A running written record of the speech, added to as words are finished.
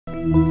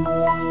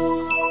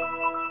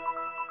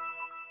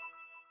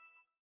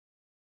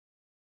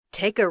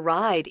Take a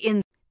ride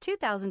in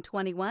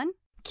 2021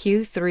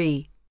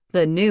 Q3.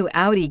 The new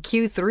Audi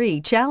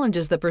Q3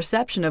 challenges the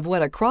perception of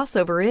what a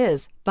crossover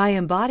is by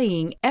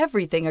embodying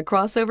everything a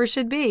crossover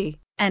should be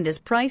and is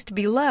priced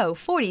below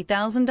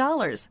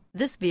 $40,000.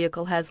 This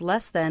vehicle has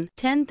less than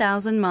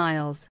 10,000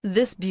 miles.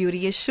 This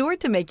beauty is sure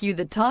to make you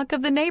the talk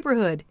of the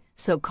neighborhood.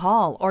 So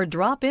call or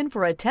drop in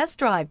for a test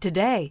drive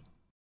today.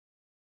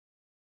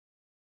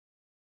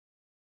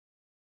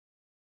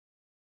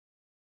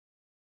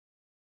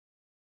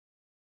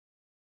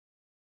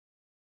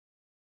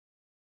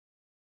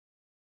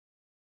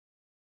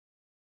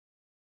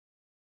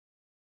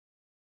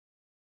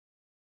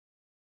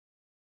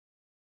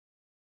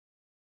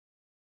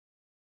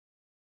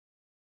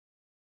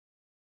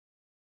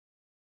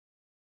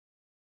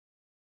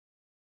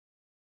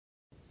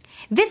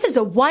 This is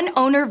a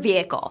one-owner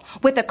vehicle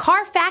with a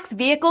Carfax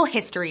Vehicle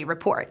History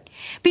Report.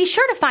 Be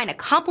sure to find a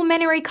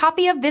complimentary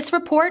copy of this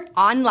report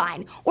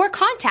online or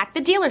contact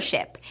the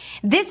dealership.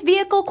 This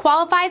vehicle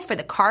qualifies for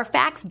the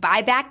Carfax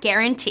Buyback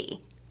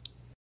Guarantee.